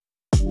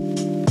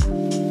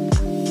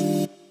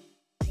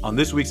On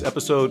this week's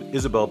episode,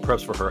 Isabel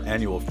preps for her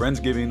annual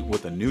Friendsgiving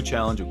with a new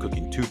challenge of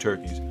cooking 2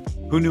 turkeys.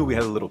 Who knew we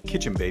had a little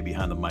kitchen babe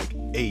behind the mic?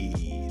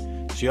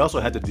 Ayy. She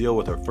also had to deal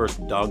with her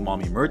first dog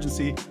mom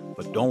emergency,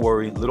 but don't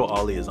worry, little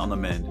Ollie is on the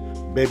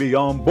mend. Baby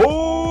on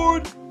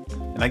board!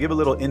 And I give a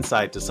little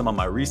insight to some of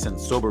my recent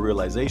sober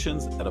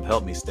realizations that have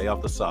helped me stay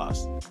off the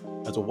sauce.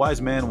 As a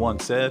wise man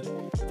once said,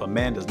 if a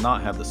man does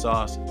not have the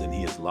sauce, then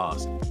he is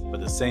lost.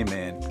 But the same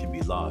man can be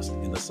lost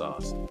in the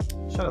sauce.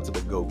 Shout out to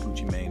the GOAT,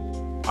 Gucci Mane.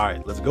 All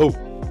right, let's go.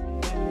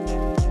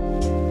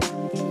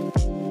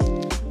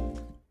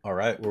 All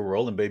right, we're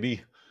rolling,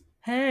 baby.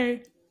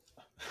 Hey.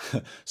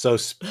 So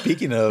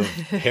speaking of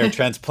hair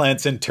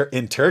transplants in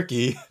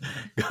Turkey,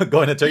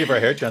 going to Turkey for a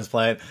hair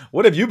transplant,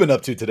 what have you been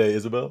up to today,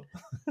 Isabel?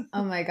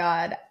 Oh my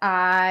God.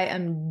 I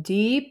am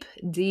deep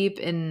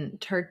in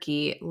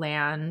Turkey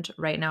land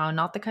right now.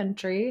 Not the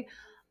country,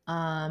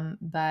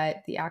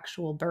 but the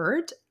actual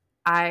bird.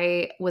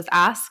 I was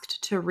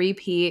asked to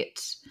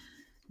repeat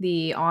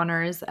the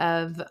honors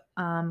of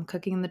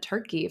cooking the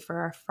turkey for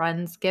our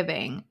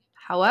Friendsgiving.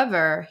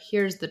 However,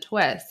 here's the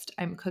twist.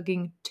 I'm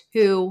cooking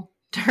 2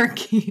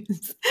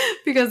 turkeys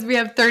because we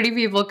have 30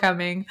 people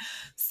coming.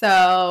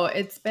 So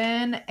it's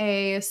been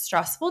a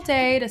stressful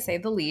day to say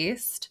the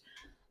least.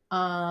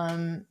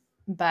 But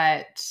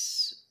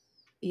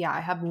yeah, I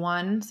have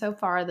one so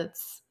far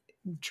that's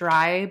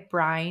dry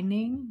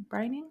brining.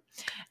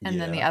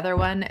 And then the other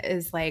one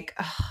is like,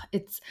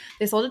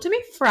 they sold it to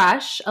me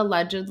fresh,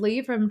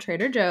 allegedly from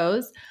Trader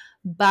Joe's,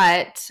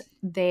 but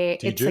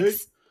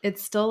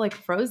it's still like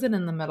frozen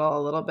in the middle a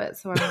little bit.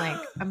 So I'm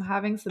like, I'm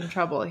having some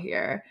trouble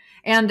here.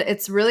 And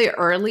it's really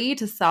early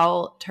to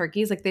sell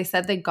turkeys. Like they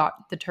said they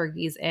got the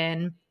turkeys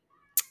in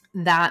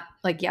that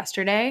like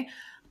yesterday.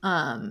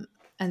 And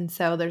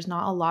so there's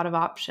not a lot of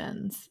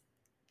options.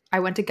 I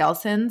went to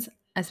Gelson's.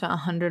 I spent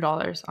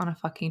 $100 on a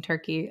fucking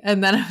turkey.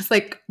 And then I was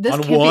like, this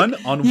on can't one?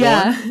 be. On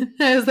yeah. one?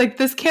 I was like,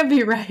 this can't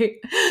be right.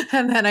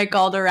 And then I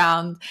called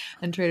around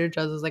and Trader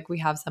Joe's was like, we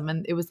have some.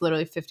 And it was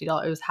literally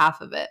 $50. It was half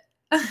of it.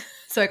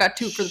 So I got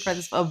 2 for the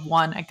price of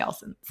 1 at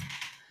Gelson's.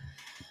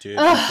 Dude,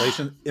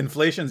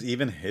 inflation's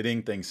even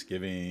hitting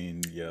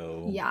Thanksgiving,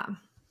 yo. Yeah.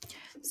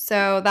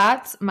 So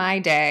that's my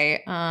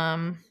day.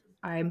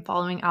 I'm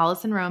following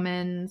Allison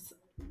Roman's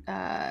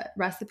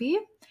recipe.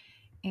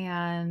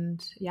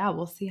 And yeah,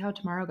 we'll see how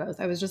tomorrow goes.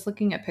 I was just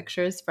looking at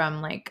pictures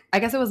from like, I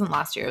guess it wasn't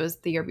last year, it was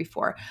the year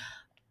before.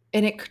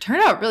 And it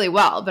turned out really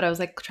well, but I was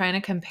like trying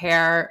to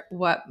compare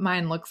what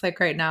mine looks like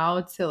right now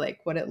to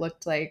like what it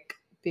looked like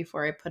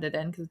before I put it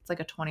in, because it's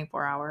like a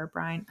 24-hour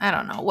brine. I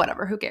don't know,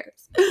 whatever, who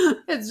cares?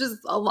 It's just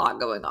a lot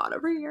going on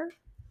over here.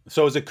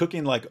 So is it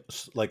cooking like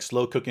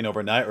slow cooking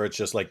overnight, or it's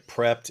just like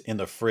prepped in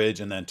the fridge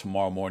and then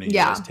tomorrow morning you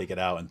just take it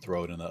out and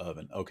throw it in the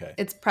oven? Okay.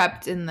 It's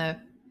prepped in the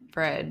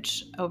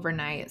fridge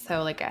overnight.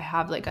 So like I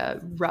have like a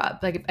rub,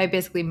 like I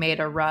basically made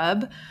a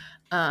rub,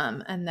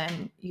 and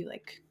then you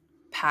like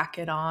pack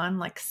it on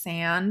like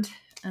sand,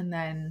 and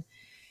then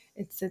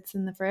it sits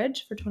in the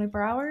fridge for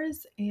 24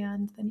 hours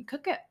and then you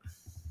cook it.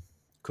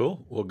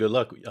 Cool. Well, good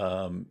luck.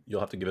 You'll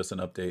have to give us an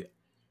update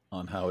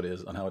on how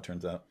it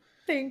turns out.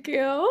 Thank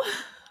you.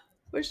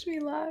 Wish me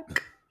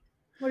luck.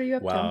 What are you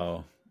up to?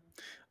 Wow.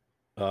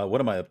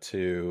 What am I up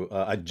to?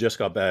 I just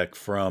got back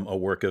from a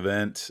work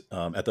event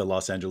at the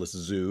Los Angeles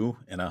Zoo,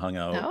 and I hung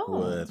out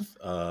with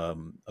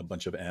a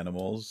bunch of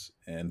animals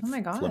and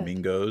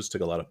flamingos,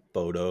 took a lot of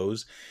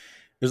photos.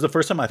 It was the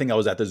first time I think I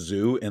was at the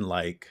zoo in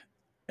like,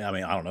 I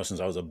mean, I don't know, since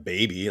I was a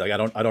baby. Like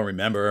I don't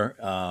remember.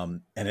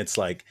 And it's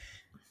like,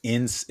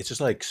 it's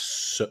just like,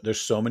 there's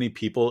so many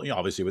people,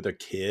 obviously with their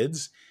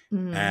kids.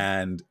 Mm-hmm.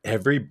 And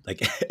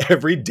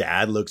every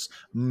dad looks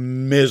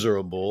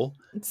miserable.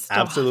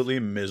 Absolutely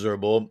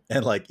miserable.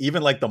 And like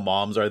even like the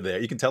moms are there.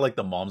 You can tell like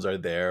the moms are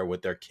there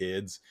with their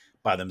kids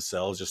by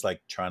themselves, just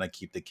like trying to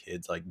keep the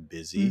kids like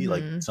busy,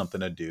 like something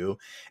to do.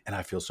 And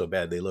I feel so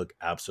bad. They look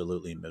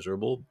absolutely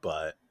miserable,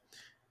 but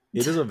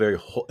it is a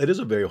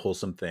very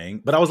wholesome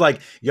thing. But I was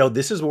like, yo,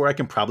 this is where I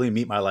can probably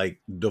meet my like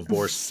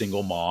divorced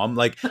single mom.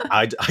 Like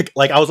I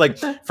was like,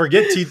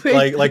 forget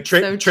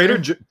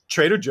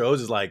Trader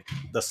Joe's is like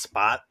the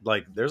spot.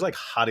 Like there's like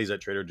hotties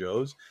at Trader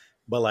Joe's,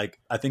 but like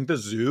I think the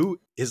zoo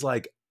is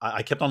like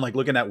I kept on like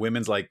looking at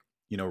women's like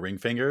ring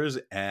fingers,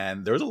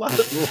 and there was a lot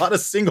of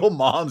single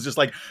moms just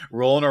like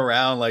rolling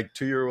around like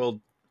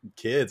 2-year-old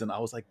kids, and I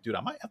was like, dude,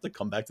 I might have to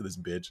come back to this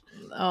bitch.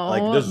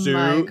 Like the zoo,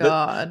 my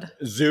God.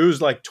 the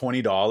zoo's like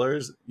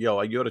 $20.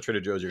 Yo, you go to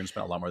Trader Joe's, you're gonna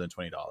spend a lot more than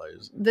 $20.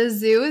 The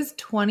zoo is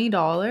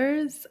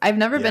 $20. I've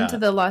never been to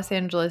the Los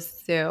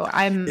Angeles Zoo.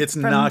 It's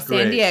from not San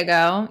great.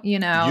 Diego, You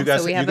guys,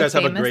 so we have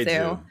a great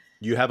zoo.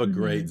 You have a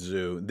great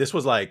zoo. This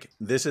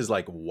is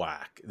like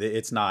whack.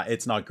 It's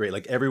not great.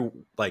 Like every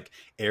like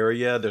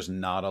area, there's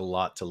not a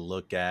lot to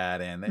look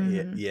at, and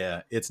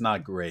it's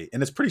not great,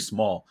 and it's pretty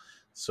small.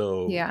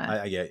 So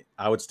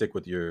I would stick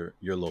with your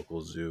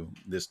local zoo.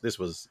 This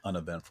was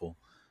uneventful,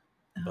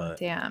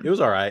 but it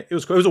was all right. It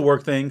was a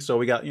work thing, so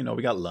we got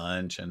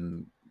lunch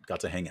and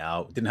got to hang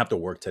out. Didn't have to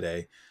work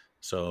today,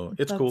 so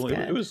it's cool.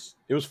 It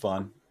was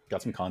fun.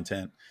 Got some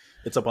content.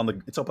 It's up on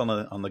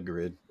the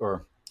grid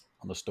or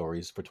on the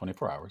stories for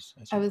 24 hours.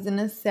 I was going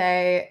to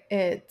say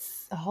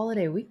it's a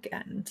holiday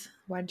weekend.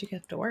 Why did you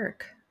get to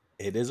work?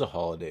 It is a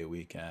holiday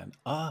weekend.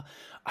 I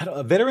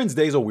don't. Veterans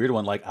Day is a weird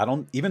one. Like I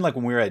don't even like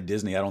when we were at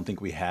Disney. I don't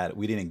think we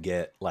didn't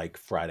get like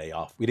Friday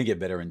off. We didn't get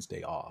Veterans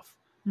Day off.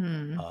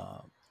 Uh,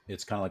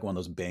 it's kind of like one of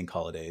those bank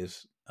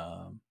holidays.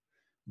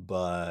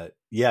 But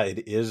yeah,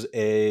 it is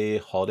a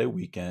holiday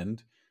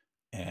weekend,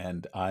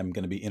 and I'm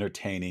going to be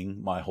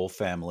entertaining my whole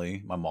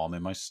family, my mom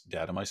and my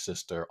dad and my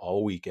sister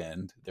all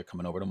weekend. They're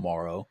coming over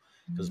tomorrow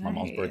because my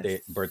mom's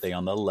birthday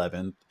on the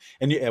 11th.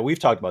 And yeah, we've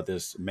talked about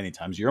this many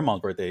times. Your mom's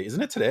birthday,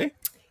 isn't it today?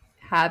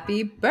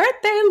 Happy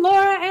birthday,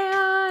 Laura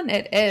Ann.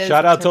 It is.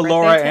 Shout out to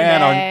Laura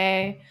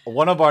Ann,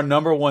 one of our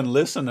number one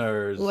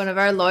listeners. One of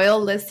our loyal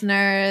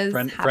listeners.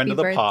 Friend of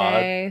the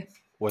pod.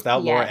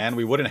 Without Laura Ann,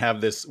 we wouldn't have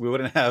this. We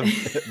wouldn't have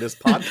this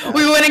podcast.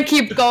 We wouldn't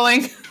keep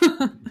going.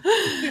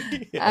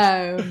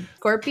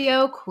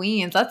 Scorpio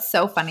Queens. That's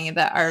so funny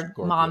that our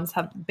moms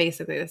have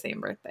basically the same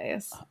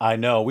birthdays. I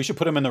know. We should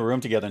put them in the room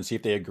together and see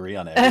if they agree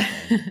on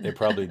everything. They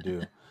probably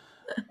do.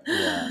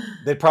 Yeah,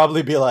 they'd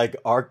probably be like,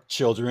 "Our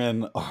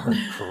children are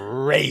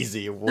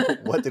crazy.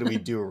 What did we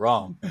do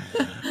wrong?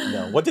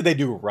 No, what did they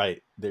do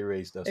right? They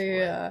raised us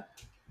right."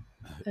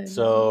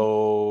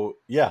 So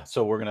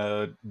we're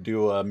gonna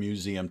do a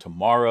museum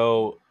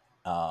tomorrow,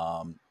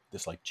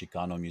 this like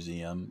Chicano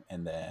museum,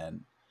 and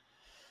then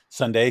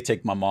Sunday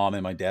take my mom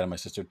and my dad and my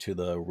sister to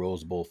the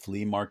Rose Bowl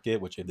flea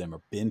market, which they've never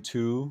been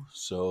to.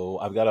 So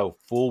I've got a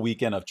full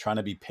weekend of trying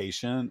to be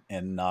patient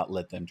and not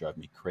let them drive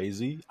me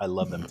crazy. I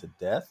love them to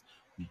death,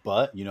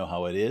 but you know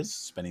how it is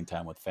spending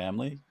time with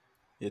family.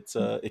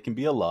 It can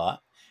be a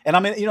lot. And I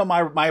mean,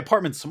 my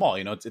apartment's small.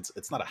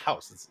 It's not a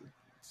house. It's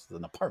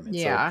an apartment.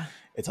 Yeah.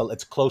 So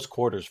it's close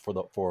quarters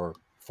for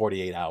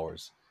 48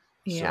 hours.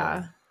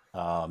 Yeah.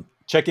 So,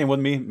 check in with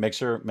me. Make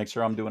sure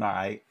I'm doing all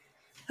right.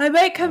 I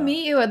might come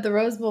meet you at the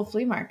Rose Bowl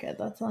flea market.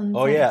 That sounds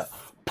nice. Yeah.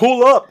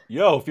 Pull up.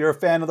 Yo, if you're a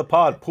fan of the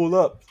pod, pull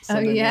up.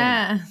 Sunday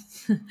morning.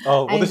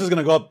 Oh, well, this is going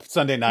to go up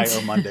Sunday night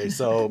or Monday.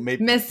 So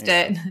maybe. Missed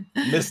it.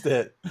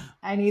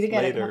 I need to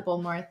get a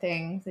couple more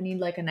things. I need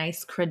like a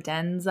nice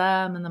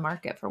credenza. I'm in the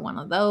market for one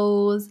of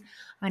those.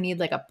 I need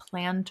like a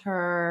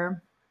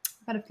planter.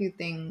 I've got a few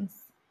things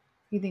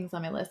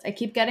on my list. I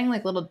keep getting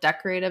like little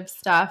decorative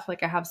stuff.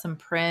 Like I have some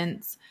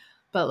prints.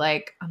 But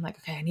like, I'm like,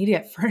 okay, I need to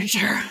get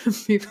furniture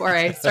before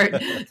I start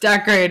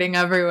decorating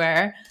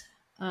everywhere.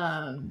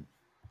 I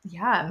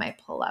might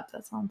pull up.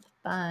 That sounds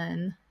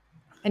fun.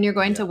 And you're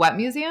going to what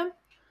museum?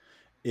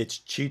 It's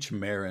Cheech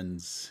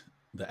Marin's,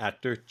 the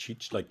actor,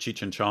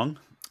 Cheech and Chong.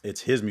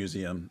 It's his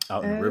museum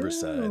out in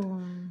Riverside.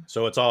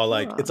 So it's all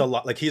like, it's a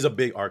lot, like he's a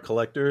big art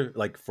collector,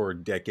 like for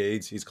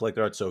decades he's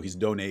collected art. So he's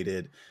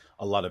donated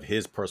a lot of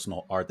his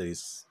personal art that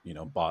he's,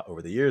 bought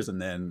over the years.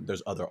 And then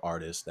there's other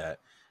artists that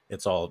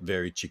it's all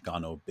very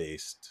Chicano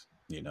based,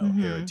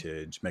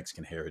 heritage,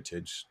 Mexican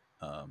heritage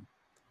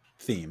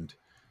themed.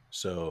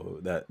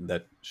 So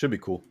that should be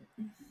cool.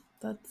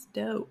 That's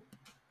dope.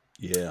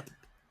 Yeah.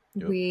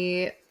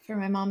 Yep. For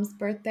my mom's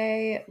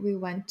birthday, we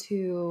went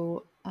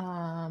to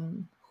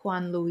Juan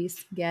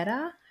Luis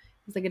Guerra.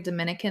 He's like a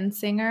Dominican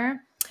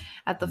singer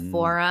at the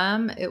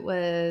Forum. It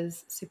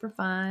was super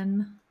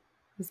fun.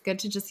 It was good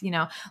to just,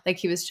 like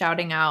he was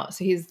shouting out.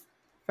 So he's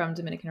from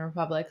Dominican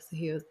Republic.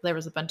 So there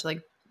was a bunch of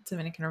like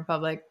Dominican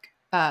Republic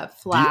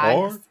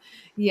flags. DR?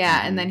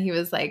 Yeah. And then he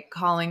was like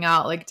calling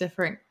out like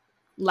different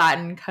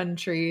Latin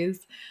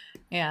countries.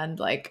 And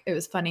like, it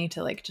was funny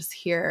to like just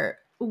hear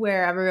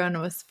where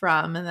everyone was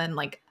from. And then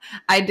like,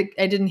 I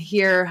didn't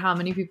hear how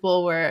many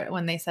people were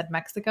when they said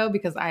Mexico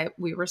because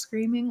we were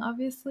screaming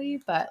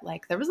obviously, but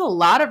like there was a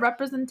lot of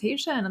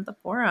representation at the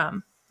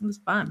Forum. It was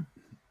fun.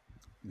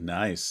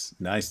 Nice.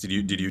 Did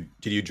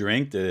you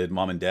drink? Did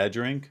mom and dad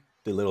drink?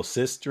 Did little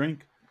sis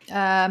drink?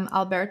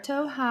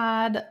 Alberto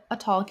had a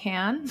tall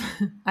can.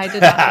 I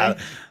did not.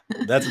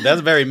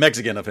 That's very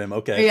Mexican of him.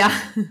 Okay. Yeah.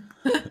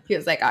 He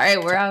was like, all right,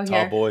 we're out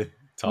here.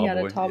 Tall he had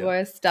boy. A tall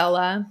boy,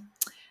 Stella.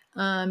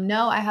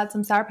 No, I had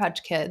some Sour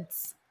Patch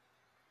Kids.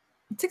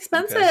 It's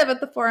expensive at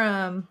the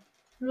Forum.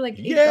 We were like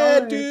 $8. Yeah,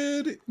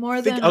 dude.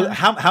 More than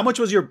how much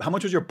was your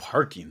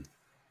parking?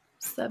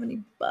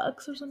 $70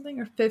 or something,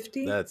 or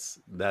 $50.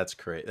 That's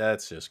crazy.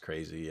 That's just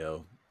crazy,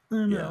 yo.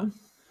 I know.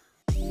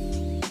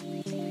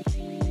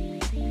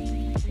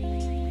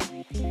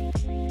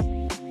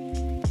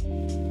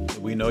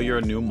 We know you're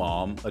a new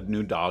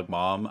dog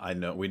mom. I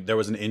know there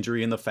was an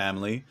injury in the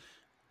family.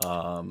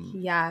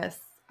 Yes,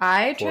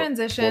 I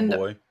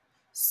transitioned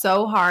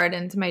so hard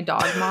into my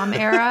dog mom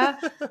era.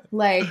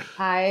 Like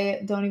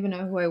I don't even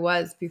know who I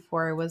was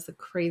before I was the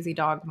crazy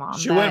dog mom.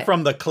 She went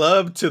from the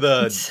club to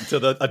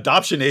the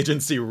adoption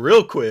agency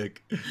real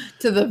quick.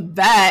 To the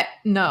vet.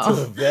 No. To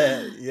the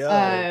vet.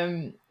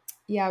 Yeah.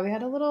 Yeah, we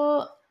had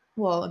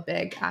a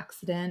big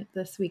accident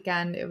this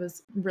weekend. It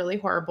was really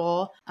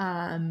horrible.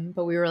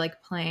 But we were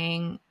like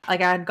playing,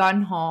 like I had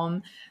gotten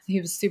home.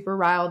 He was super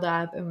riled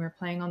up and we were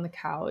playing on the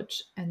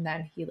couch and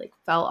then he like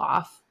fell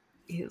off.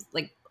 He was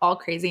like all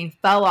crazy and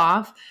fell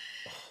off.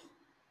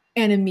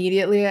 And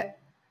immediately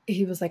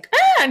he was like,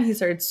 ah! And he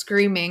started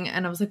screaming.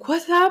 And I was like,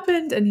 what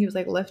happened? And he was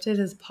like, lifted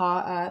his paw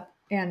up.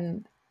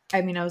 And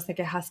I mean, I was like,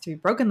 it has to be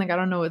broken. Like, I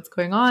don't know what's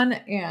going on.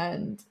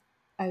 And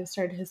I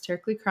started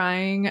hysterically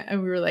crying.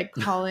 And we were like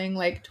calling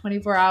like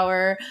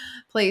 24-hour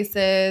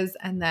places.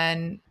 And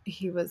then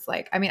he was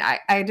like, I mean,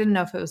 I didn't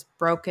know if it was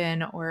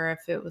broken or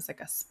if it was like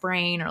a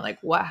sprain or like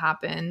what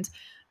happened.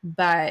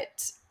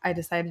 But I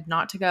decided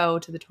not to go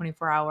to the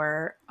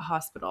 24-hour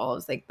hospital. I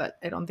was like, but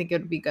I don't think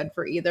it would be good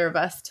for either of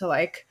us to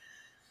like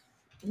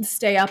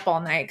stay up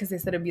all night because they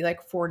said it'd be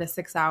like 4 to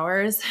 6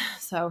 hours.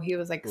 So he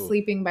was like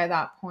sleeping by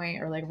that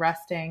point or like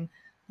resting.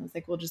 I was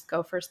like, we'll just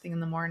go first thing in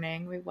the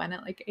morning. We went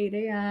at like 8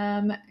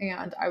 a.m.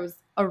 and I was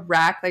a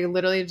wreck. Like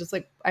literally just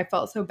like, I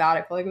felt so bad.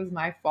 I felt like it was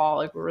my fault.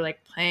 Like we were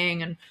like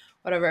playing and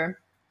whatever.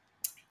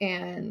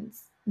 And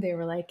they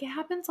were like, it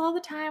happens all the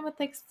time with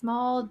like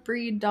small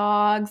breed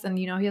dogs. And,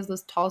 you know, he has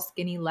those tall,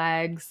 skinny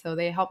legs. So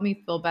they helped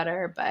me feel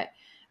better. But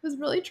it was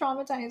really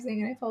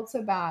traumatizing and I felt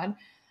so bad.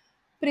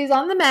 But he's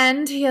on the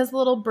mend. He has a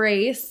little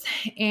brace.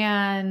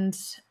 And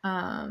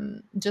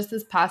just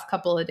this past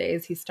couple of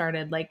days, he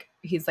started like,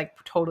 he's like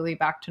totally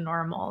back to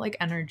normal, like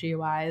energy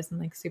wise and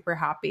like super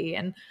happy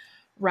and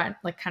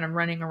kind of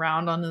running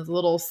around on his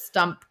little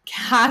stump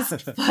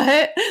cast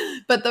foot.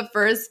 But the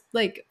first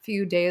like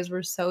few days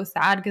were so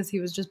sad because he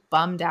was just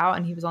bummed out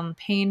and he was on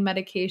pain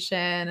medication.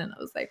 And I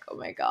was like, oh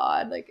my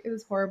God, like it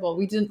was horrible.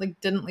 We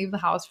didn't leave the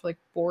house for like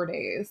 4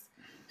 days.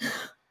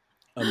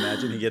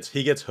 Imagine he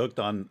gets hooked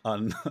on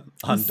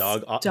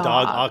dog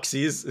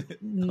oxys.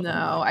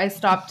 No, I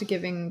stopped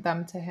giving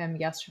them to him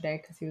yesterday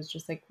because he was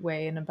just like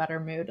way in a better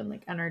mood and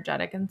like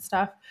energetic and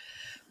stuff.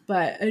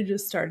 But I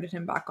just started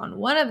him back on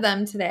one of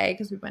them today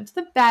because we went to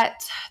the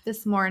vet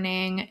this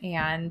morning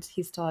and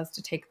he still has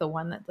to take the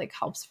one that like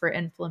helps for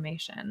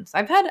inflammation. So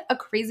I've had a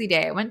crazy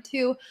day. I went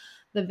to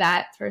the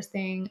vet first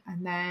thing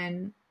and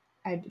then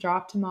I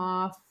dropped him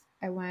off.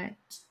 I went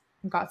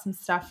and got some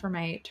stuff for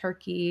my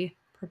turkey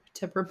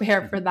to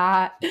prepare for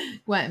that.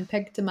 Went and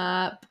picked him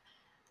up.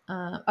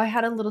 I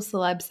had a little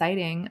celeb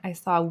sighting. I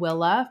saw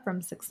Willa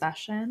from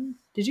Succession.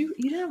 You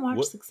didn't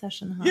watch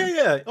Succession, huh?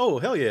 Yeah. Oh,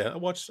 hell yeah. I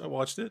watched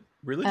it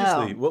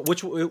religiously.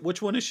 Oh.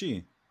 Which one is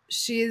she?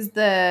 She's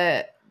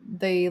the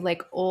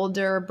like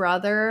older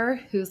brother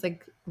who's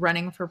like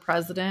running for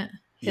president.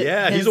 He's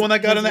the one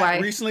that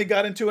recently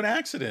got into an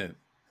accident.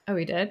 Oh,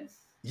 he did?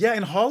 Yeah,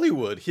 in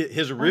Hollywood.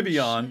 His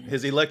Rivian,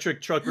 his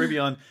electric truck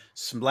Rivian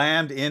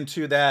slammed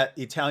into that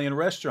Italian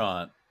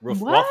restaurant,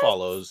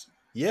 Ruffalo's.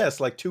 Yes,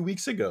 like 2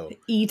 weeks ago.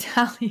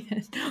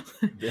 Italian.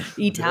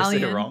 Did I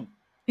say it wrong?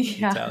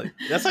 Yeah. Italian.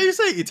 That's how you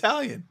say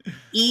Italian.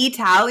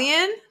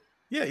 Italian?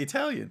 Yeah,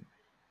 Italian.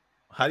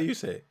 How do you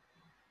say it?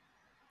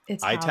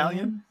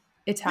 Italian?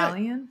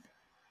 Italian?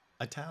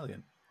 Yeah.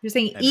 Italian. You're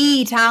saying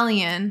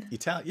Italian.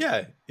 Italian.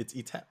 Yeah, it's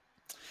Italian.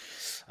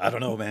 I don't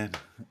know, man.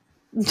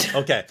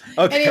 Okay.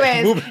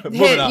 Anyways,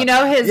 moving on. You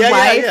know his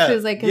wife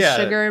who's like a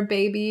sugar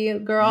baby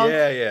girl?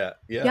 Yeah.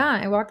 Yeah,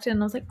 I walked in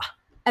and I was like, oh.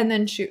 And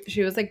then she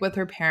was like with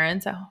her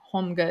parents at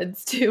Home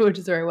Goods too, which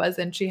is where I was.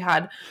 And she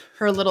had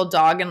her little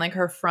dog in like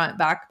her front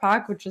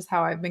backpack, which is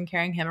how I've been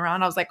carrying him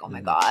around. I was like, oh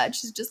my God,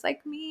 she's just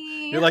like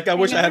me. You're like, I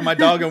wish I had my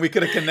dog and we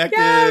could have connected.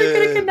 Yeah, we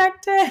could have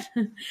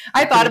connected.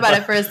 I thought about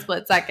it for a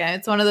split second.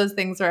 It's one of those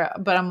things where,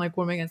 but I'm like,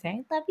 what am I going to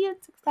say? I love you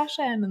in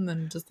Succession. And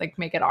then just like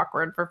make it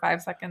awkward for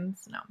 5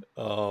 seconds.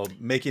 No.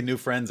 Making new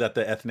friends at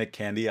the ethnic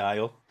candy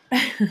aisle.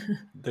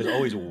 There's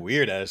always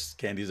weird ass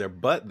candies there,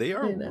 but they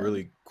are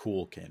really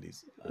cool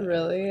candies.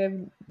 Really?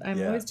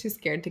 I'm always too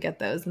scared to get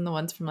those, and the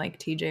ones from like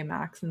TJ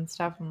Maxx and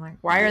stuff. I'm like,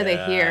 why are they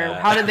here?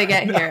 How did they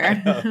get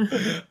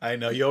here? I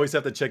know. You always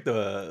have to check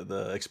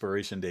the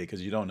expiration date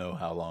because you don't know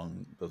how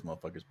long those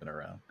motherfuckers been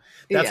around.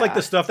 That's like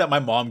the stuff that my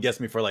mom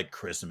gets me for like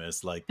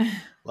Christmas, like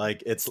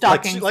it's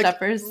stocking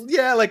stuffers.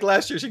 Yeah, like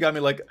last year she got me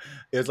like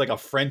it was like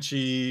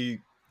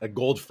a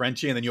gold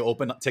Frenchie, and then you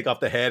take off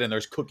the head and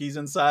there's cookies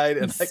inside.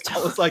 And like, I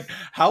was like,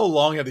 how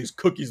long have these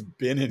cookies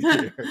been in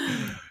here?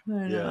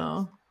 I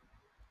know.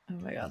 Oh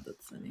my God,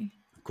 that's funny.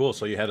 Cool.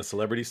 So you had a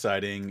celebrity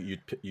sighting.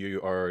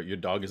 Your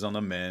dog is on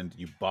the mend.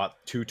 You bought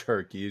 2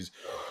 turkeys.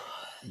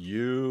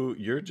 You're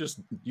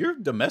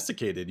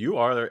domesticated.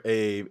 You're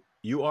a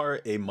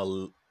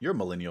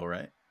millennial,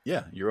 right?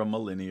 Yeah. You're a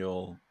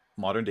millennial,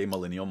 modern day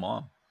millennial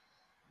mom.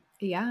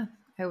 Yeah.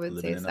 I would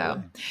say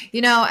so.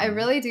 I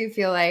really do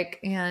feel like,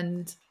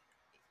 and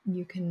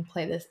you can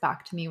play this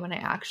back to me when I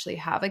actually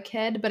have a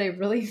kid, but I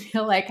really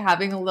feel like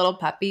having a little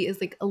puppy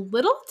is like a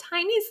little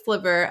tiny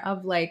sliver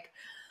of like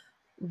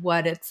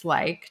what it's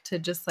like to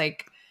just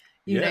like,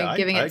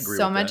 giving it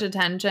so much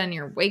attention.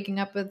 You're waking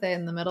up with it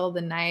in the middle of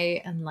the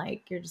night and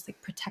like, you're just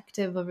like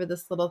protective over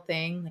this little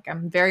thing. Like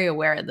I'm very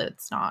aware that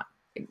it's not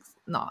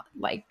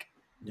like,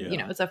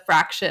 it's a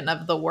fraction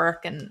of the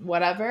work and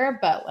whatever,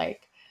 but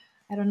like,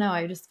 I don't know.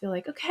 I just feel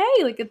like,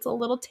 okay, like it's a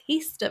little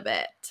taste of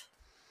it.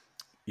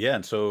 Yeah.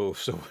 And so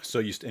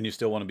you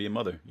still want to be a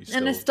mother.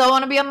 I still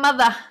want to be a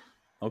mother.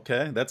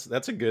 Okay.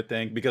 That's a good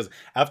thing because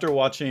after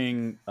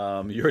watching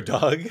your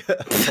dog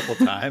a couple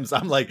times,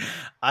 I'm like,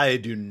 I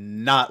do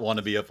not want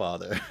to be a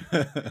father.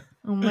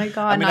 Oh my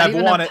God. I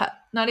mean,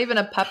 Not even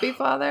a puppy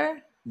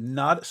father?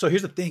 Not so.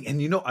 Here's the thing,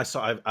 and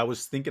I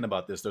was thinking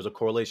about this. There's a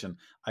correlation.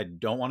 I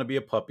don't want to be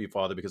a puppy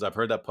father because I've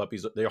heard that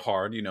puppies, they're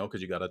hard,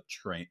 because you got to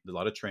train. There's a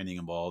lot of training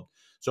involved.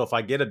 So if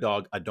I get a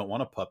dog, I don't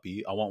want a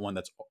puppy. I want one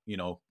that's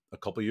a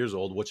couple years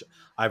old, which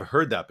I've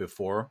heard that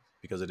before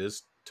because it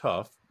is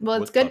tough Well,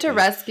 it's with good to puppies.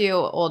 rescue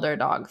older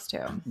dogs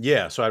too.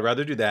 Yeah, so I'd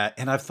rather do that.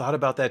 And I've thought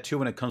about that too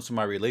when it comes to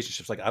my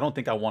relationships. Like I don't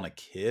think I want a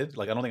kid.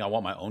 Like I don't think I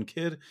want my own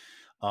kid.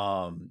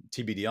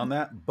 TBD on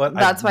that. But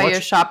that's why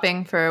you're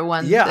shopping for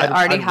ones that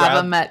already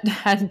have them at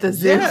the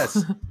zoo.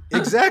 Yes,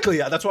 exactly.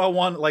 That's why I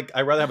want, like,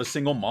 I'd rather have a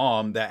single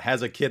mom that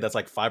has a kid that's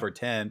like 5 or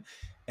 10.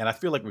 And I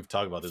feel like we've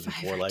talked about this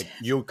before. Like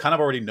you kind of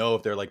already know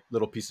if they're like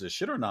little pieces of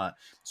shit or not.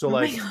 So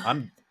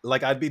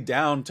I'd be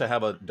down to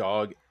have a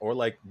dog or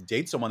like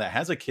date someone that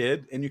has a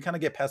kid, and you kind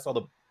of get past all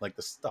the like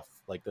the stuff,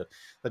 like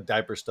the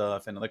diaper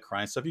stuff and the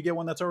crying stuff. You get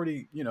one that's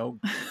already,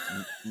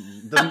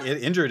 doesn't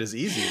get injured as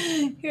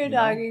easy. You're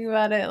talking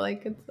about it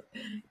like it's.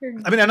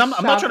 And I'm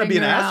not trying to be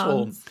an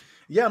asshole.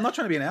 Yeah, I'm not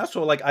trying to be an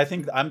asshole. Like I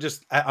think I'm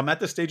at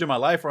this stage of my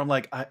life where I'm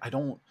like I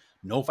don't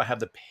know if I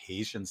have the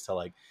patience to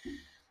like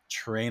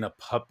train a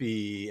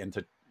puppy and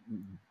to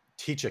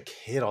teach a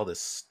kid all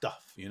this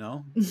stuff,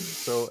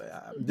 So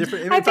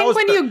different. I think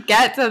when you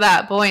get to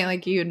that point,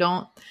 like you're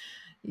not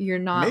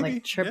maybe,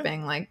 like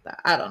tripping like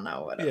that. I don't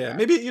know. Whatever. Yeah,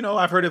 maybe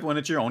I've heard it when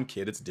it's your own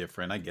kid, it's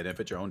different. I get it. If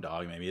it's your own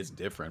dog, maybe it's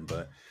different.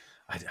 But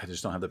I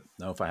just don't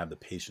know if I have the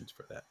patience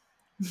for that.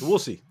 So we'll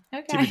see.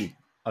 Okay. TBD.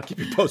 I'll keep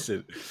you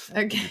posted.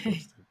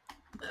 Okay.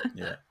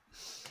 Yeah.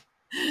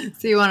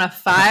 So you want a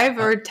 5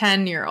 or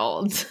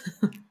 10-year-old?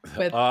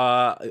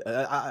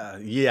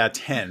 Yeah,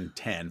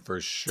 10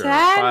 for sure. 10?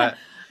 I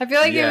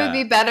feel like it would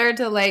be better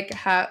to like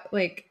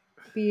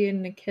be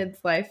in a kid's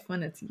life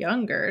when it's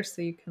younger,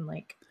 so you can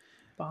like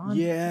bond.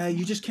 Yeah,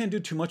 you just can't do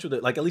too much with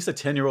it. Like at least a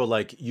 10-year-old,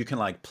 like you can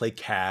like play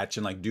catch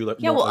and like do like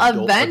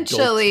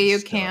eventually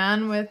you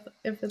can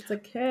if it's a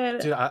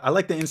kid. Dude, I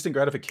like the instant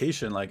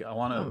gratification. Like I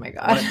want to. Oh my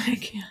god,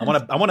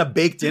 I want a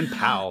baked in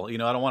pal. I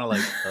don't want to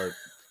like a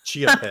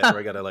chia pet where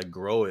I gotta like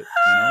grow it.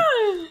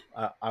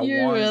 I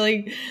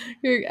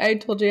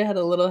told you I had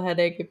a little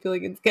headache. I feel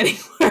like it's getting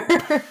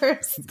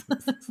worse.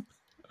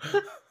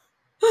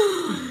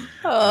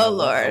 Oh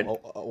Lord!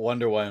 I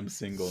wonder why I'm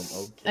single.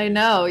 Okay. I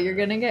know you're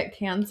gonna get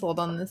canceled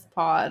on this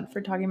pod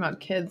for talking about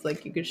kids.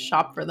 Like you could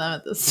shop for them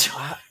at the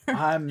store.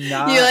 I'm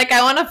not. You're like,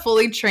 I want a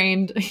fully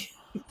trained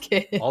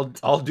kid.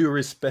 I'll do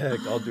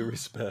respect.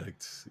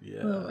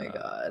 Yeah. Oh my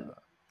god.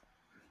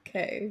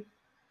 Okay.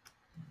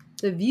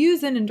 The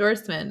views and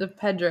endorsement of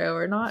Pedro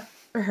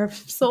are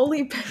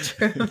solely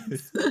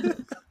Pedro's.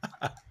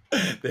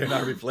 They're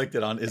not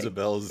reflected on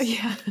Isabel's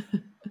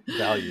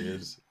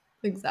values.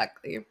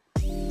 Exactly.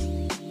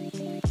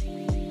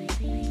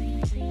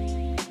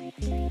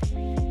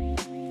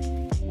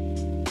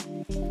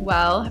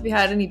 Well, have you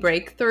had any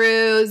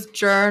breakthroughs,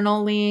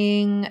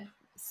 journaling,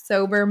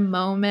 sober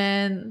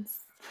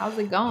moments? How's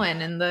it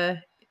going in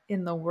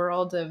the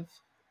world of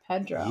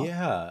Pedro?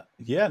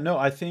 Yeah. No,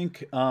 I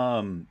think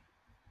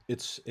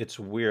it's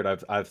weird.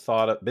 I've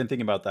been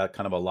thinking about that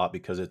kind of a lot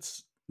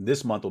because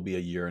this month will be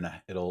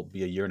it'll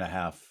be a year and a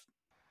half.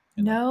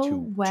 No like 2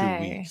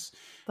 way. weeks.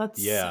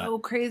 That's so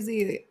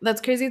crazy.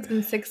 That's crazy. It's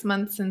been 6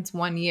 months since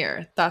 1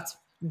 year. That's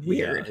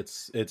weird. Yeah,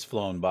 it's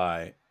flown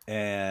by.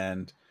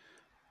 And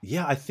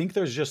yeah, I think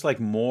there's just like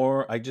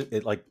more.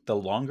 Like the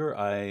longer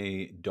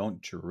I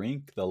don't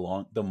drink,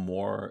 the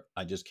more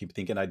I just keep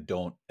thinking I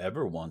don't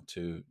ever want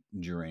to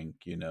drink,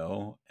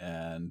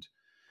 and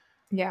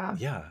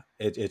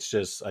it's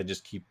just I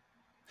just keep.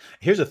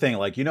 Here's the thing,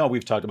 like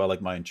we've talked about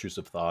like my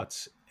intrusive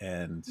thoughts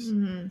and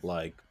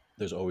like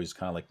there's always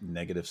kind of like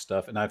negative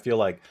stuff, and I feel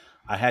like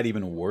I had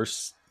even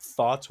worse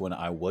thoughts when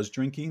I was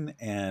drinking,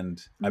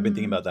 and I've been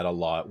thinking about that a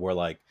lot. Where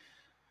like,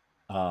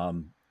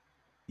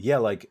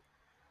 like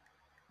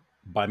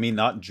by me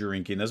not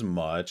drinking as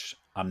much,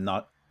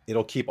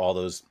 it'll keep all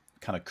those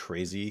kind of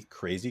crazy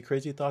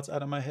thoughts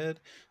out of my head.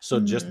 So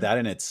just that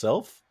in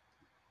itself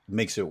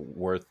makes it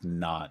worth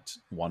not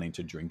wanting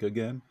to drink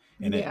again.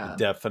 And it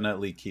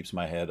definitely keeps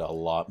my head a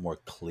lot more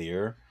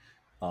clear.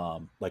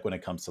 Like when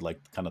it comes to like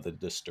kind of the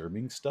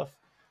disturbing stuff.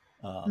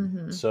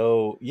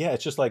 So yeah,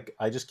 it's just like,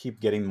 I just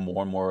keep getting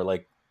more and more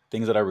like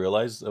things that I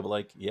realize of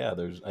like,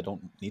 I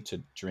don't need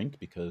to drink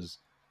because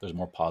there's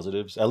more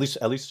positives, at least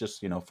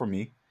just, for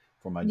me.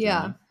 For my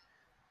journey.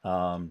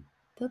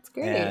 That's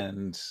great.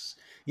 And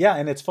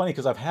and it's funny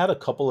because I've had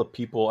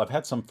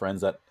some friends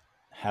that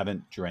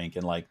haven't drank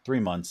in like 3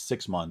 months,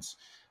 6 months,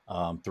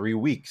 3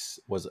 weeks.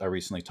 I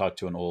recently talked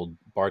to an old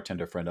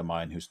bartender friend of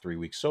mine who's 3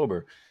 weeks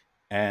sober,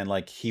 and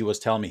like he was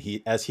telling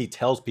me, as he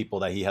tells people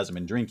that he hasn't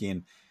been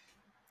drinking,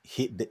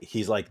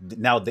 he's like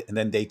and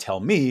then they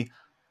tell me,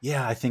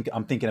 I think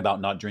I'm thinking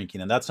about not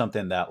drinking, and that's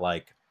something that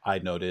like I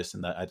noticed,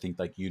 and that I think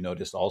like you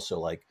noticed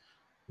also, like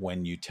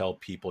when you tell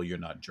people you're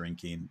not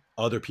drinking,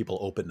 other people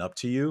open up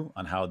to you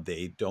on how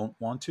they don't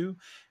want to.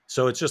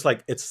 So it's just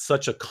like, it's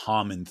such a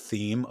common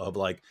theme of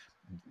like,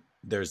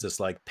 there's this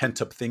like pent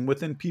up thing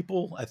within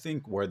people, I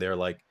think, where they're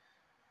like,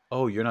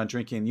 oh, you're not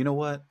drinking. You know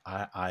what?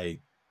 I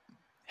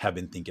have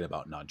been thinking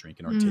about not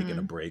drinking or taking a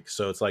Mm-hmm. break.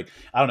 So it's like,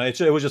 I don't know,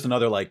 it was just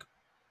another like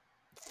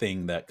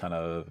thing that kind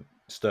of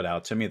stood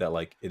out to me, that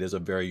like it is a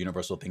very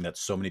universal thing that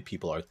so many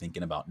people are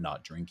thinking about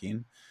not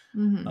drinking.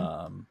 Mm-hmm.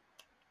 Um,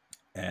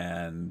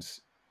 and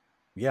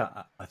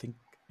yeah, I think,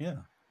 yeah.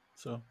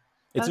 So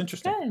it's That's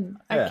interesting. good.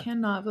 I Yeah.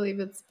 cannot believe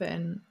it's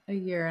been a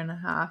year and a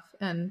half,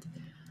 and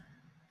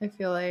I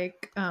feel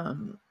like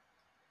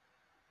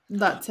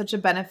that's such a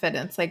benefit.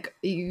 It's like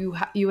you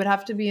would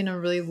have to be in a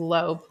really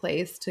low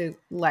place to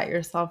let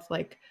yourself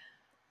like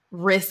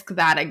risk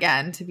that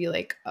again, to be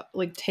like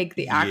take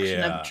the action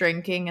of Yeah.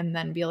 drinking and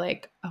then be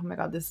like, oh my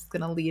god, this is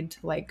going to lead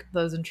to like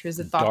those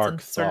intrusive thoughts Dark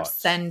and sort of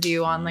thoughts. send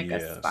you on like a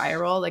Yes.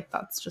 spiral. Like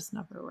that's just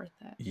never worth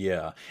it.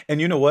 Yeah. And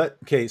you know what?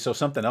 Okay, so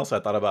something else I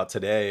thought about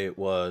today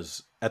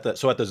was at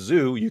the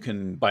zoo you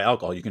can buy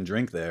alcohol, you can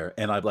drink there.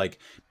 And I've like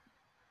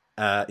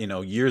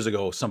years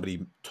ago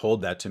somebody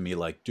told that to me,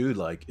 like, dude,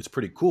 like it's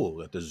pretty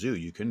cool at the zoo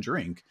you can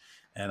drink.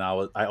 And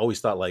I always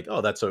thought like,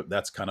 oh,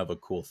 that's kind of a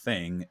cool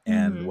thing.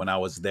 And Mm-hmm. when I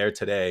was there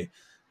today,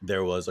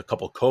 there was a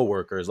couple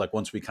coworkers, like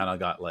once we kind of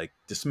got like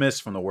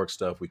dismissed from the work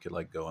stuff, we could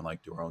like go and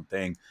like do our own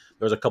thing.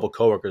 There was a couple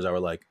coworkers that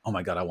were like, oh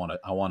my god, I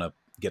want to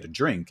get a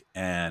drink.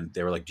 And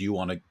they were like, do you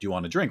want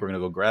to drink? We're gonna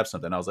go grab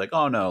something. I was like,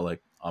 oh no,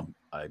 like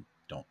I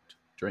don't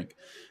drink.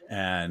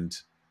 And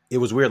it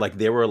was weird, like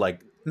they were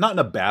like, not in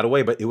a bad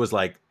way, but it was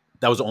like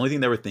that was the only thing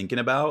they were thinking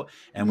about.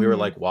 And we were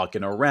Mm-hmm. like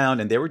walking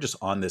around and they were just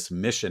on this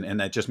mission. And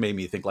that just made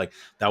me think like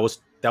that was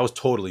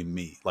totally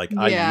me. Like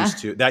Yeah,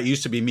 that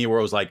used to be me, where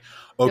it was like,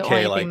 the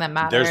okay, only thing like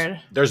that there's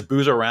mattered. there's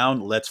booze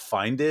around, let's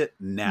find it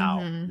now,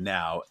 Mm-hmm.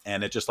 now.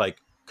 And it just like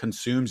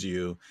consumes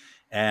you.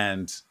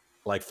 And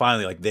like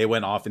finally, like they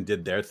went off and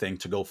did their thing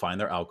to go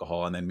find their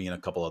alcohol. And then me and a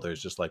couple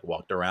others just like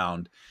walked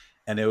around.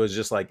 And it was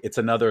just like, it's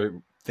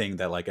another thing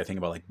that like I think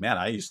about, like, man,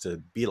 I used to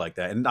be like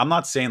that. And I'm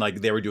not saying like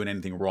they were doing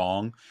anything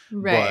wrong,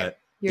 Right, but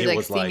you're it like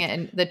was seeing it like,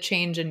 in the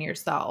change in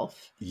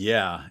yourself.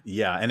 yeah,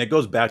 yeah. And it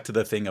goes back to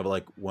the thing of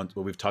like what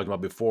we've talked about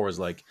before, is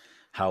like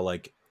how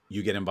like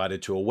you get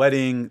invited to a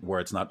wedding where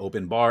it's not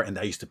open bar, and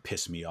that used to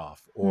piss me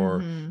off. Or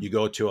Mm-hmm. you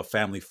go to a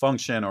family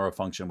function or a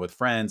function with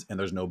friends and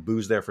there's no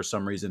booze there for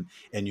some reason,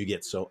 and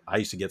I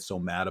used to get so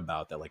mad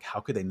about that. Like,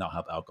 how could they not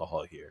have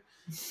alcohol here?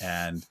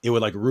 And it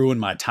would like ruin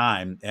my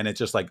time, and it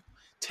just like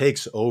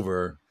takes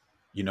over,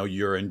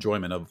 your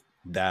enjoyment of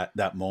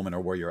that moment or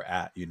where you're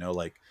at,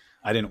 like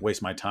I didn't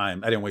waste my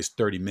time. I didn't waste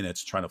 30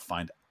 minutes trying to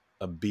find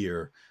a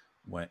beer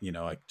when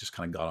I just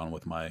kind of got on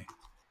with my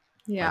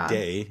Yeah,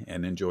 day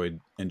and enjoyed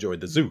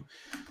the zoo.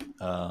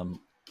 Um,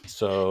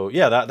 so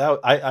yeah, that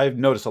I've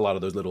noticed a lot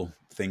of those little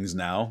things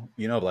now.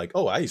 Like,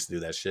 oh, I used to do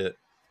that shit,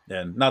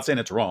 and not saying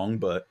it's wrong,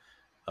 but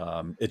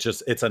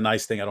it's a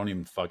nice thing. I don't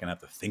even fucking have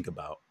to think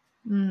about.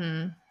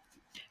 mm-hmm.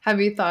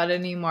 Have you thought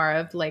any more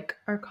of like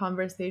our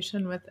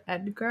conversation with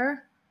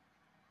Edgar?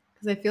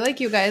 Because I feel like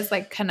you guys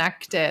like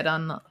connected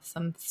on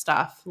some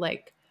stuff.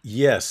 Like,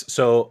 Yes.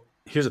 So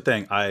here's the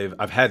thing. I've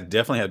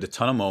definitely had a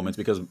ton of moments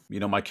because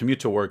my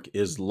commute to work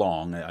is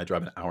long. I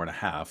drive an hour and a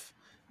half,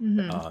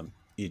 mm-hmm.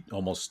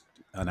 almost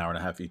an hour and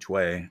a half each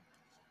way,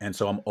 and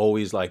so I'm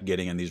always like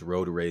getting in these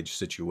road rage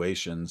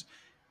situations.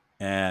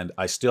 And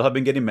I still have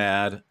been getting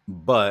mad,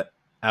 but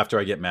after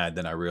I get mad,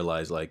 then I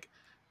realize like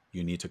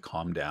you need to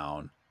calm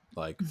down,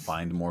 like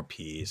find more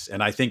peace.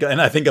 And I think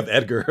of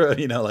Edgar,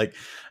 like,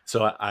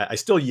 so I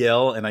still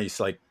yell and I used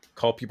to like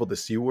call people the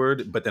C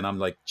word, but then I'm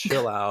like,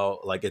 chill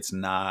out, like it's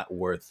not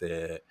worth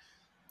it.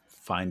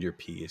 Find your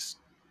peace.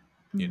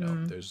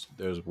 Mm-hmm.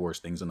 There's worse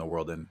things in the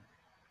world than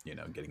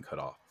getting cut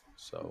off.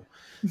 So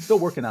still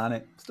working on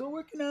it. Still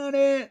working on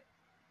it.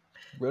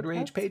 Road Rage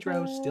That's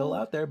Pedro still good.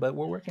 out there, but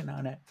we're working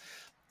on it.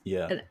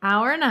 Yeah. An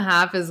hour and a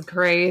half is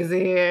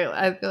crazy.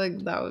 I feel like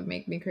that would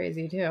make me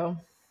crazy too.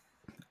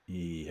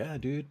 Yeah,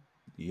 dude.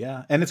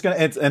 Yeah, and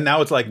and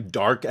now it's like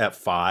dark at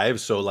 5,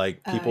 so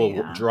like people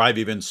Yeah. drive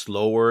even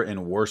slower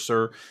and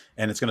worser,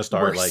 and it's gonna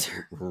start Worse.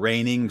 like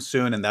raining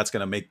soon, and that's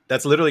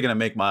literally gonna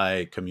make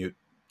my commute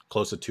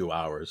close to 2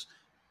 hours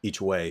each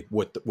way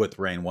with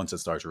rain. Once it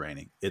starts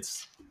raining,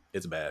 it's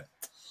bad,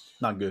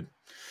 not good.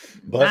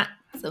 Not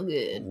But so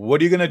good. what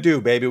are you gonna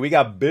do, baby? We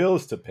got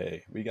bills to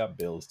pay. We got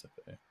bills to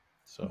pay.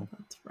 So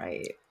That's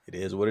right. it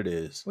is what it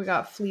is. We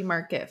got flea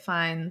market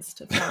fines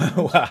to fund.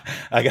 Wow,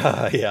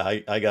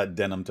 I got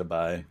denim to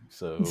buy,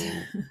 so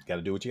got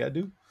to do what you got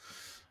to do.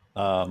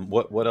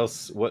 What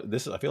else?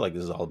 I feel like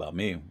this is all about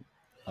me.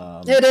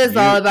 It is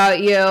all You about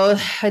you.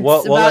 It's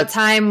well about let's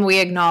time we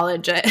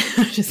acknowledge it.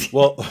 Just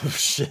well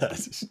shit,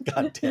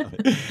 god damn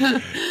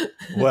it.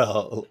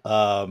 Well,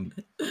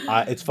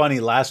 it's funny.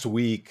 Last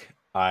week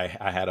I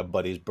had a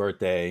buddy's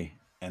birthday,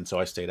 and so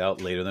I stayed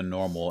out later than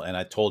normal. And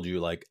I told you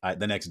like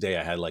the next day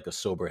I had like a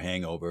sober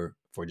hangover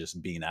for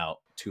just being out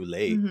too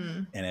late,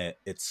 mm-hmm. and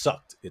it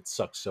sucked. It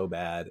sucked so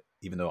bad.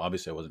 Even though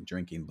obviously I wasn't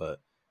drinking,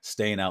 but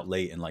staying out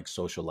late and like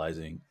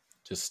socializing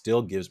just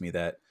still gives me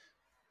that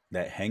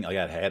hang. I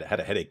had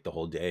a headache the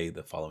whole day,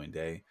 the following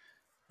day.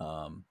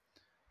 Um,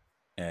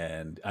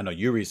 and I know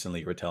you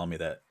recently were telling me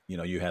that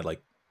you had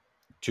like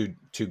two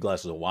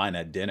glasses of wine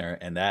at dinner,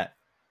 and that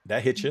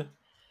hit you.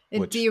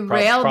 It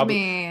derailed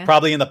me.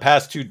 Probably in the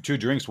past two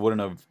drinks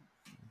wouldn't have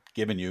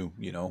given you,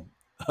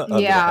 a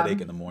little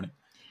headache in the morning.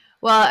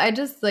 Well, I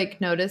just like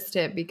noticed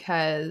it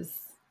because,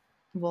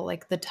 well,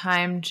 like the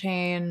time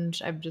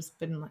change. I've just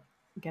been like,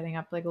 getting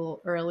up like a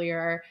little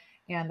earlier,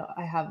 and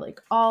I have like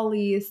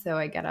Ollie, so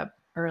I get up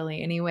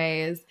early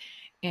anyways.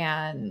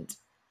 And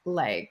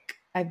like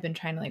I've been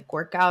trying to like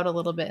work out a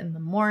little bit in the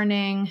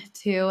morning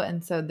too.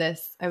 And so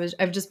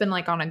I've just been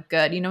like on a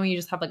good, you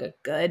just have like a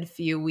good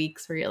few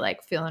weeks where you're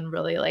like feeling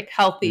really like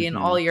healthy and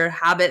all your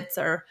habits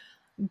are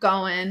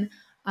going.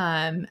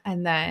 And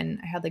then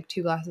I had like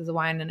 2 glasses of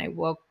wine and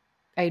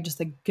I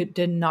just like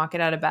did not get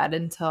out of bed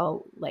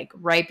until like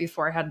right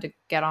before I had to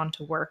get on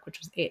to work, which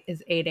was 8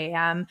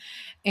 a.m.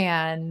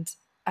 And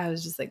I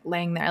was just like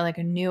laying there, like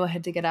I knew I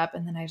had to get up.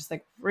 And then I just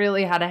like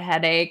really had a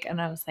headache. And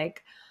I was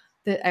like,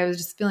 I was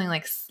just feeling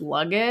like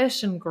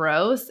sluggish and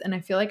gross. And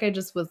I feel like I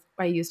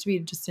used to be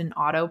just an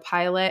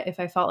autopilot. If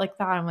I felt like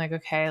that, I'm like,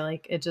 okay,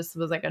 like it just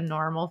was like a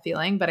normal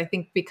feeling. But I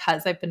think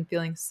because I've been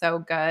feeling so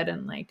good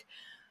and like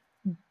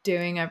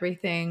doing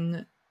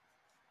everything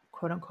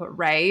quote unquote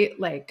right,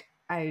 like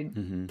I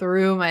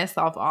threw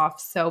myself off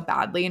so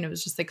badly and it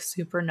was just like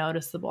super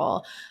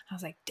noticeable. I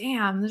was like,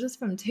 damn, this is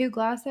from 2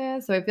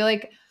 glasses. So I feel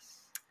like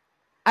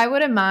I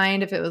wouldn't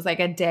mind if it was like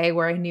a day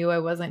where I knew I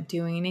wasn't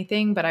doing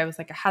anything, but I was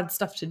like, I had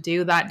stuff to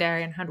do that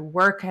day and had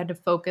work I had to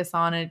focus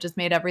on. And it just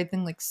made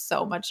everything like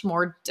so much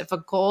more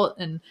difficult.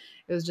 And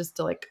it was just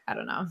like, I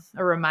don't know,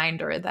 a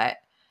reminder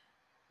that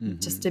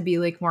just to be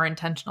like more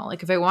intentional.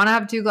 Like if I want to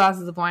have 2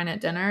 glasses of wine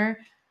at dinner,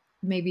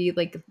 maybe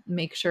like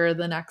make sure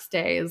the next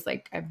day is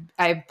like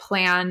I've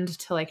planned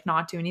to like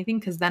not do anything,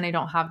 because then I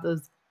don't have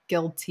those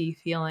guilty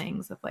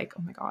feelings of like,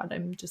 oh my God,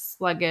 I'm just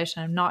sluggish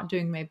and I'm not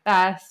doing my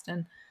best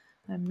and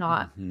I'm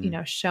not,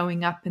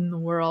 showing up in the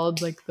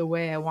world like the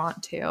way I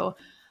want to.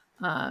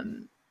 But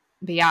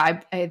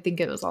yeah, I think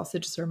it was also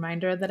just a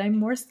reminder that I'm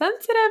more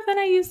sensitive than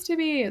I used to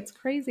be. It's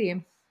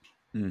crazy.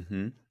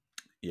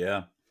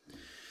 Yeah.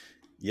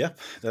 Yep.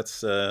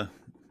 That's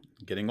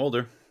getting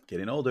older.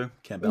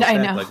 Can't bounce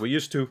back like we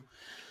used to.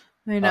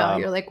 I know.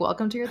 You're like,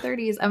 welcome to your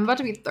 30s. I'm about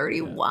to be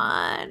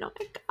 31.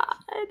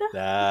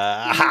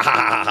 Yeah. Oh my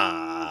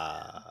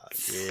God.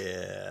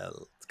 Yeah.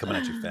 It's coming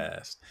at you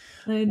fast.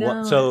 I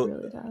know. So, it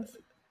really does.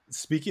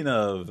 Speaking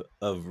of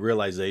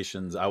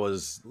realizations, I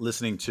was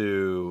listening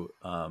to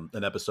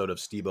an episode of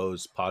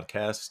Steve-O's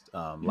podcast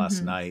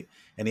last night,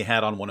 and he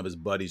had on one of his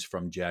buddies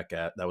from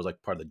Jackass. That was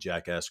like part of the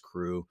Jackass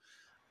crew.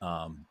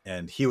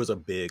 And he was a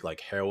big like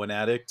heroin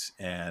addict,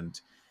 and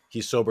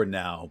he's sober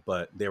now,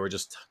 but they were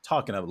just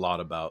talking a lot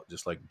about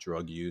just like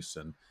drug use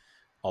and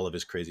all of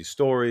his crazy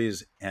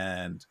stories.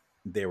 And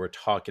they were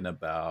talking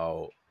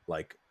about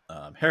like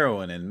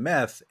heroin and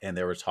meth, and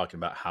they were talking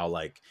about how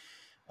like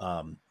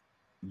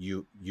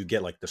you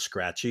get like the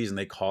scratchies, and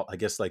they call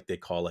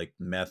like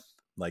meth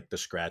like the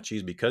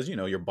scratchies, because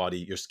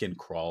your skin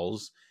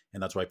crawls,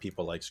 and that's why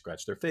people like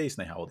scratch their face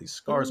and they have all these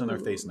scars on their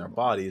face and their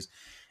bodies.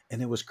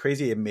 And it was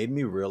crazy. It made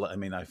me realize, I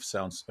mean, I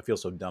feel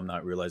so dumb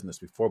not realizing this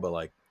before, but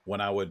like when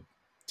I would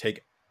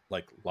take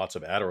like lots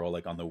of Adderall,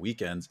 like on the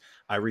weekends,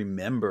 I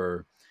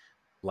remember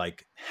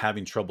like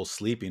having trouble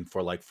sleeping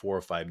for like 4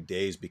 or 5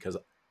 days, because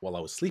while I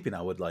was sleeping,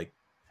 I would like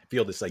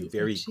feel this like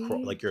very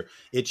like your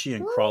itchy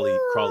and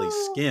crawly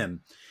skin.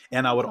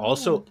 And I would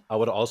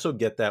also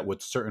get that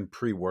with certain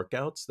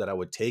pre-workouts that I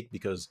would take,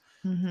 because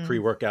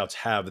pre-workouts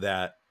have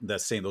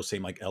those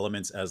same like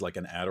elements as like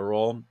an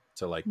Adderall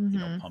to like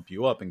pump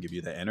you up and give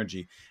you the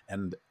energy.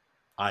 And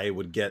I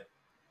would get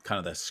kind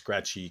of that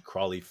scratchy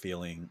crawly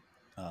feeling,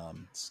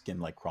 skin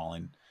like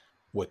crawling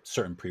with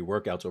certain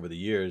pre-workouts over the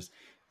years.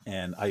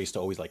 And I used to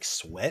always like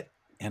sweat,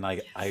 and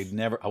I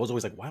was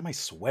always like, why am I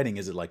sweating?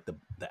 Is it like the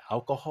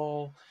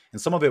alcohol?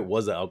 And some of it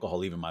was the alcohol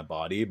leaving my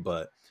body,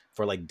 but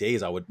for like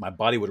days my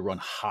body would run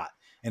hot.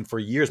 And for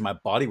years my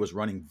body was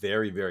running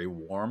very, very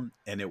warm.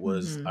 And it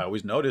was, I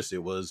always noticed it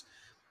was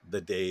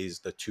the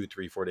 2,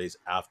 3, 4 days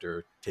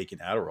after taking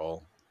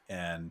Adderall.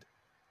 And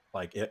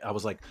like, I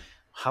was like,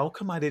 how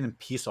come I didn't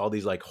piece all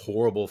these like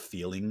horrible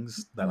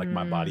feelings that like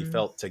my body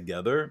felt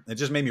together? It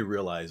just made me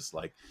realize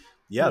like,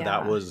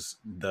 that was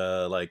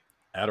the like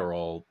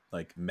Adderall,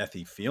 like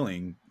methy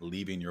feeling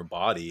leaving your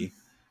body,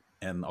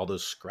 and all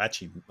those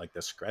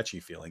the scratchy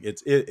feeling.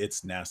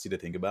 It's nasty to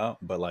think about,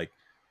 but like,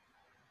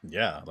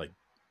 yeah, like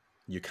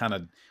you kind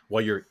of,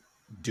 while you're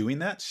doing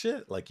that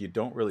shit, like you're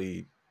not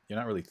really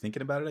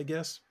thinking about it, I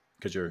guess,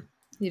 because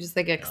you just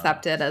like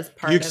accept it as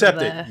part you accept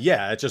of it.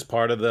 Yeah, it's just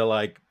part of the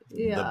like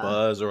the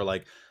buzz, or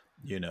like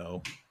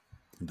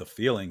the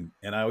feeling.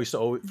 And I always,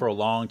 for a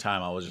long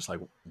time, I was just like,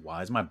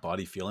 why is my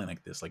body feeling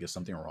like this? Like, is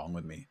something wrong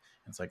with me?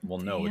 And it's like, well,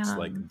 no, it's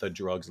like the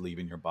drugs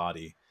leaving your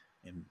body.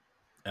 And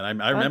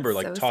I remember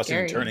like tossing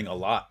and turning a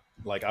lot.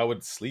 Like I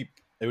would sleep.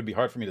 It would be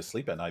hard for me to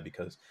sleep at night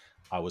because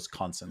I was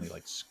constantly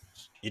like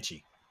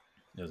itchy.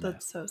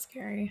 That's so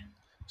scary.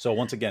 So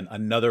once again,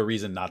 another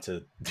reason not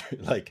to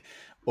like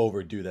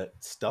overdo that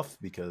stuff,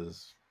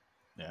 because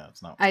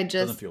it's not, it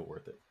doesn't feel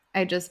worth it.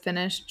 I just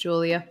finished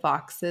Julia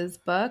Fox's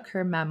book,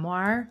 her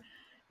memoir,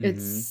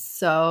 It's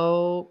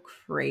so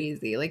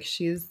crazy. Like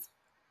she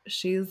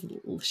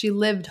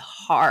lived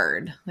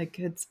hard. Like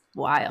it's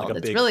wild. Like a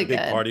it's really big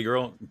good. party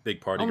girl,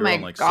 Oh and my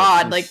like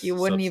God. Like you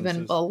wouldn't even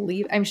substances.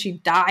 believe. I mean, she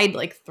died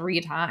like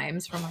 3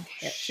 times from like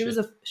she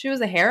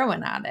was a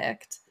heroin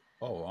addict.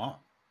 Oh wow.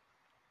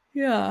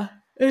 Yeah.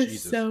 It's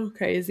Jesus. so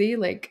crazy.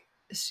 Like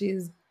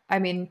she's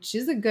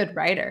a good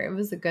writer. It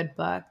was a good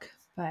book,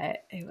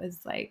 but it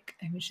was like,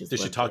 I mean, Did she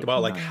lived talk like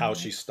about like million how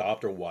she lives.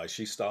 stopped or why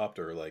she stopped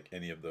or like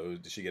any of those?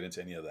 Did she get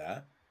into any of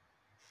that?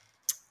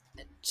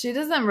 She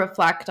doesn't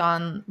reflect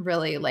on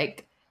really,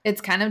 like,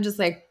 it's kind of just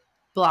like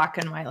black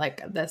and white,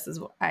 like this is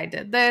what I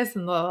did this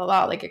and blah, blah,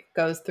 blah. Like it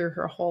goes through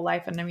her whole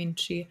life. And I mean,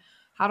 she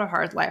had a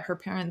hard life. Her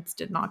parents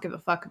did not give a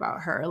fuck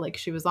about her. Like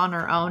she was on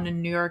her own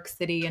in New York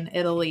City and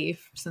Italy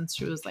since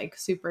she was like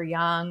super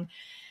young.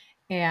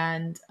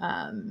 And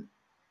I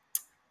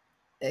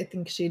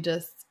think she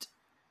just,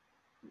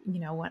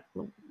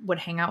 would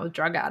hang out with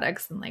drug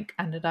addicts and like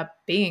ended up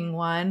being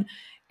one.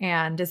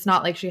 And it's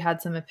not like she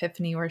had some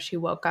epiphany where she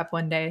woke up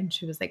one day and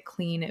she was like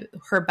clean.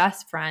 Her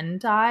best friend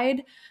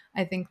died.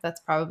 I think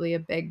that's probably a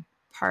big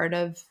part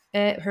of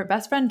it. Her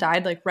best friend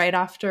died like right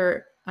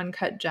after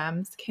Uncut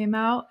Gems came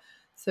out.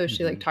 So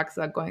she like talks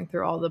about going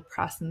through all the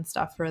press and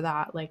stuff for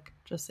that, like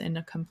just in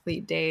a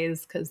complete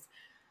daze, because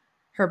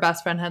her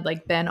best friend had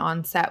like been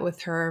on set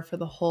with her for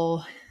the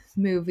whole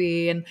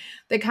movie. And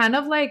they kind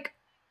of like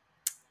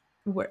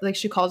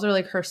she calls her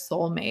like her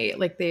soulmate,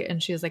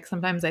 and she's like,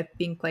 sometimes I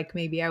think like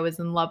maybe I was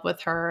in love with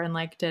her and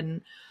like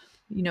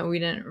we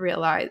didn't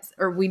realize,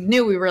 or we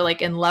knew we were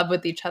like in love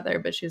with each other,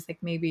 but she was like,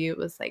 maybe it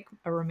was like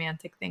a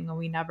romantic thing and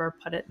we never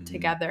put it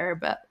together.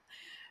 But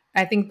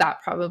I think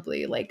that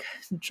probably like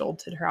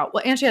jolted her out.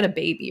 Well, and she had a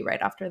baby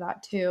right after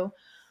that too.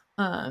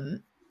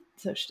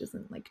 So she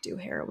doesn't like do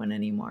heroin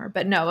anymore.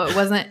 But no, it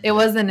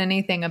wasn't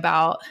anything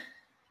about,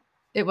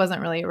 it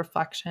wasn't really a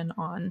reflection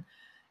on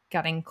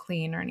getting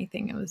clean or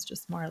anything. It was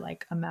just more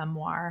like a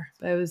memoir,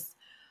 but it was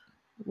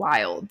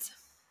wild.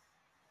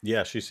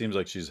 Yeah, she seems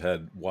like she's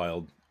had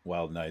wild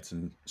nights,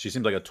 and she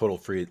seems like a total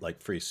free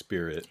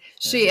spirit.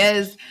 She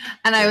is.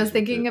 And I was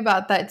thinking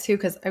about that too,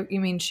 because I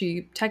mean,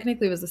 she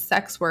technically was a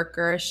sex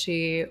worker.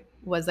 She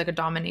was like a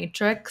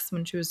dominatrix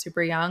when she was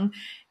super young.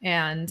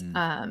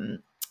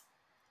 And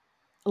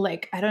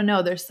like, I don't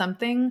know, there's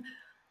something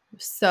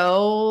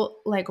so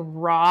like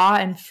raw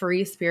and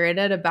free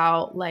spirited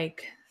about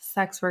like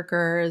sex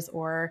workers,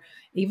 or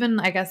even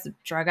I guess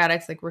drug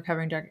addicts, like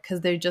recovering drug, because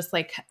they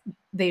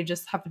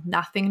just have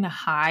nothing to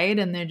hide,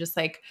 and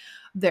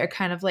they're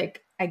kind of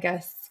like, I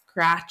guess,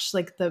 scratch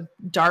like the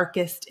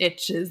darkest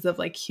itches of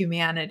like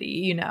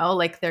humanity,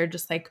 like they're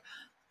just like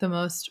the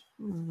most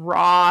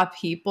raw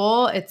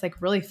people. It's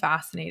like really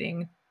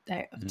fascinating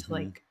to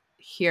like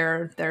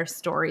hear their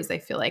stories, I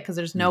feel like, because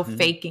there's no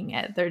faking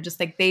it. They're just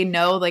like, they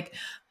know like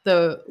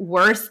the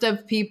worst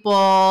of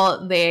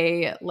people.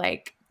 They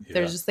like,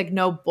 there's just like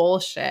no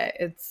bullshit.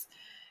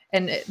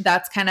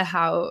 That's kind of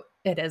how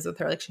it is with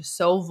her. Like she's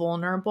so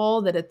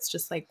vulnerable that it's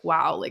just like,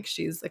 wow, like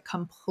she's a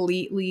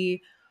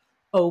completely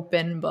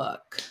open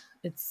book.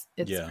 It's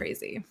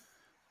crazy.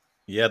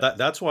 Yeah,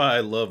 that's why I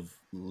love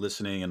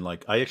listening, and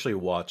like I actually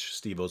watch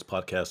Steve-O's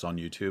podcast on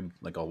YouTube.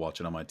 Like I'll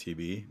watch it on my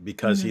TV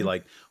because he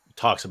like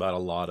talks about a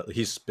lot of,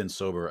 he's been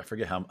sober. I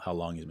forget how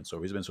long he's been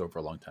sober. He's been sober for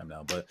a long time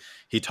now, but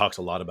he talks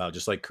a lot about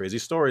just like crazy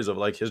stories of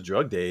like his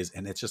drug days.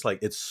 And it's just like,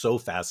 it's so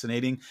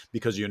fascinating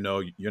because you're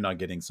not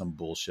getting some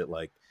bullshit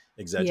like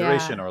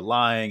exaggeration or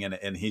lying.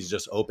 And he's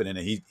just open, and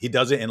he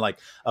does it in like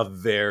a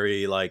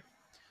very like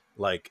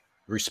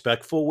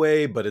respectful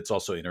way, but it's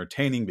also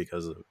entertaining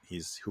because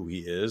he's who he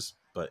is.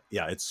 But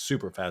yeah, it's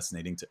super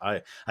fascinating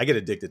I get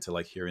addicted to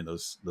like hearing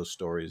those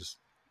stories.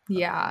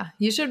 Yeah,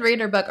 you should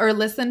read her book or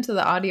listen to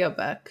the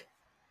audiobook.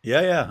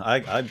 Yeah,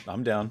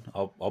 I'm down.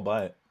 I'll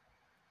buy it.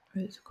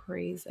 It's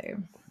crazy.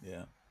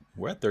 Yeah,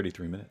 we're at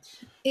 33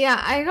 minutes.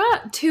 Yeah, I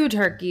got 2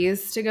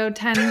 turkeys to go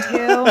tend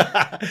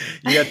to.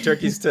 You got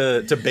turkeys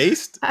to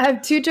baste? I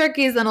have 2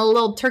 turkeys and a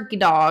little turkey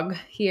dog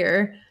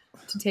here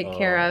to take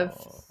care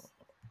of.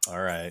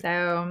 All right.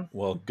 So,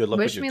 well, good luck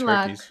wish with your me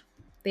turkeys. Luck.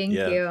 Thank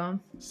you.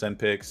 Send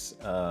pics.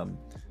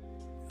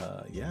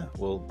 Yeah,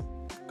 we'll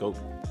go.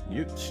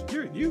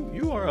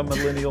 You are a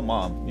millennial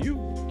mom. You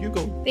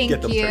go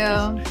get them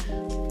turkeys.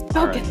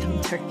 Go get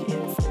them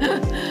turkeys.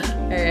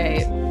 All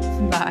right.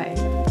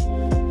 Bye.